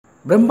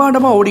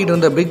பிரம்மாண்டமாக ஓடிட்டு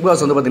இருந்த பிக்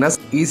பாஸ் வந்து பார்த்தீங்கன்னா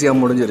ஈஸியாக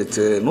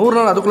முடிஞ்சிருச்சு. 100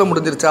 நாள் அதுக்குள்ளே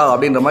முடிஞ்சிருச்சா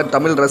அப்படின்ற மாதிரி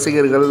தமிழ்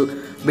ரசிகர்கள்,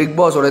 பிக்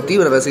பாஸோட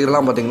தீவிர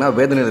ரசிகர்லாம் பார்த்தீங்கன்னா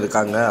வேதனையில்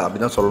இருக்காங்க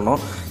அப்படின்னு தான் சொல்லணும்.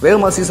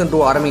 வேகமாக சீசன் 2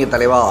 ஆரம்பிக்க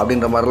தலைவா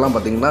அப்படின்ற மாதிரிலாம்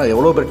பார்த்தீங்கன்னா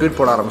எவ்வளோ பேர் ட்வீட்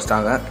போட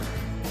ஆரம்பிச்சிட்டாங்க.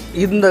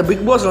 இந்த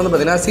பிக் பாஸில் வந்து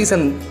பார்த்தீங்கன்னா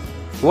சீசன்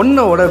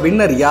 1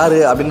 வின்னர் யார்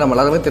அப்படின்னு நம்ம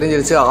எல்லாருமே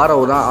தெரிஞ்சிருச்சு.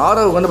 ஆரவ் தான்.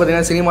 ஆரவுக்கு வந்து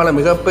பார்த்தீங்கன்னா சினிமாவில்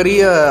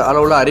மிகப்பெரிய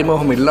அளவில்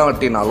அறிமுகம்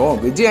இல்லாட்டினாலும்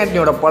விஜய்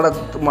ஆண்டனியோட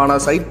படமான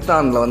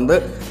சைத்தானில் வந்து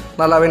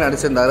நல்லாவே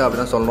நடிச்சிருந்தார்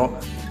அப்படின்னு தான் சொல்லணும்.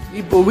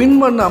 இப்போ வின்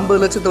பண்ண 50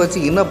 லட்சத்தை வச்சு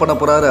என்ன பண்ண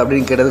போகிறாரு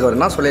அப்படின்னு கேட்டதுக்கு அவர்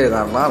என்ன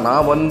சொல்லியிருக்காருன்னா,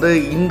 நான் வந்து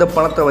இந்த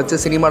பணத்தை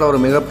வச்சு சினிமாவில் ஒரு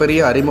மிகப்பெரிய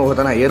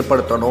அறிமுகத்தை நான்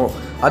ஏற்படுத்தணும்,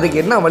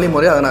 அதுக்கு என்ன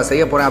வழிமுறை அதை நான்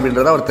செய்ய போகிறேன்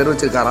அப்படின்றத அவர்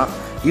தெரிவிச்சிருக்காராம்.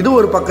 இது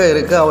ஒரு பக்கம்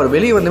இருக்குது. அவர்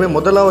வெளியே வந்துமே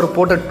முதல்ல அவர்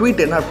போட்ட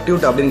ட்வீட் என்ன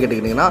ட்வீட் அப்படின்னு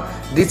கேட்டிங்கன்னா,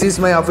 this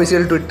is my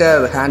official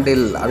Twitter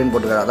handle அப்படின்னு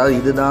போட்டுருக்காரு. அதாவது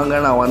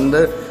இதுதாங்க நான்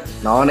வந்து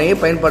நானே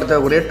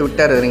பயன்படுத்தக்கூடிய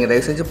ட்விட்டர், நீங்கள்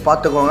தயவு செஞ்சு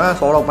பார்த்துக்கோங்க,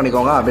 ஃபாலோ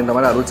பண்ணிக்கோங்க அப்படின்ற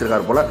மாதிரி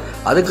அறிவிச்சிருக்காரு போல்.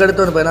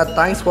 அதுக்கடுத்து வந்து பார்த்தீங்கன்னா,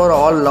 thanks for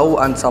all love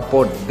and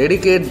support,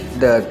 dedicate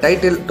the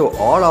title to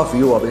all of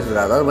you அப்படின்னு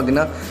சொல்கிறார். அதாவது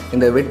பார்த்திங்கன்னா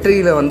இந்த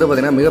வெற்றியில் வந்து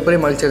பார்த்திங்கன்னா மிகப்பெரிய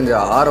மகிழ்ச்சி அடைஞ்ச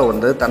ஆரவ்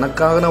வந்து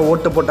தனக்காக நான்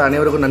ஓட்டு போட்ட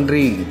அனைவருக்கும்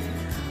நன்றி,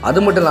 அது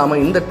மட்டும்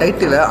இல்லாமல் இந்த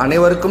டைட்டிலை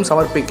அனைவருக்கும்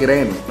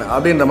சமர்ப்பிக்கிறேன்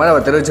அப்படின்ற மாதிரி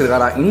அவர்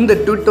தெரிவிச்சிருக்காராம். இந்த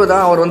ட்விட்டு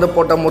தான் அவர் வந்து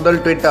போட்ட முதல்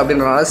ட்வீட்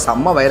அப்படின்றனால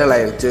செம்ம வைரல்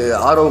ஆகிடுச்சு.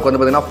 ஆரவுக்கு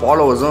வந்து பார்த்திங்கன்னா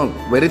ஃபாலோவர்ஸும்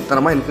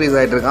வெறித்தனமாக இன்க்ரீஸ்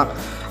ஆகிட்டு இருக்கான்.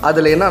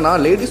 அதில் என்னன்னா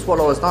லேடிஸ்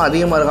ஃபாலோவர்ஸ் தான்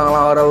அதிகமாக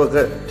இருக்காங்களாம்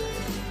ஆரவுக்கு.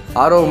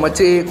 ஆரவ்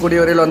மச்சி கூடிய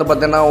வரையில் வந்து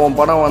பார்த்தீங்கன்னா உன்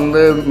படம்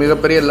வந்து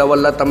மிகப்பெரிய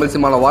லெவலில் தமிழ்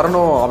சினிமாவில்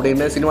வரணும்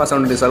அப்படின்னு சினிமா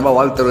 720 சார்பாக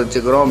வாழ்த்து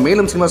தெரிவிச்சுக்கிறோம்.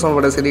 மேலும் சினிமா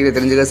 720 செய்திகளை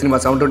தெரிஞ்சுக்க சினிமா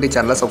 720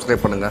 சேனலை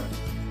சப்ஸ்கிரைப் பண்ணுங்கள்.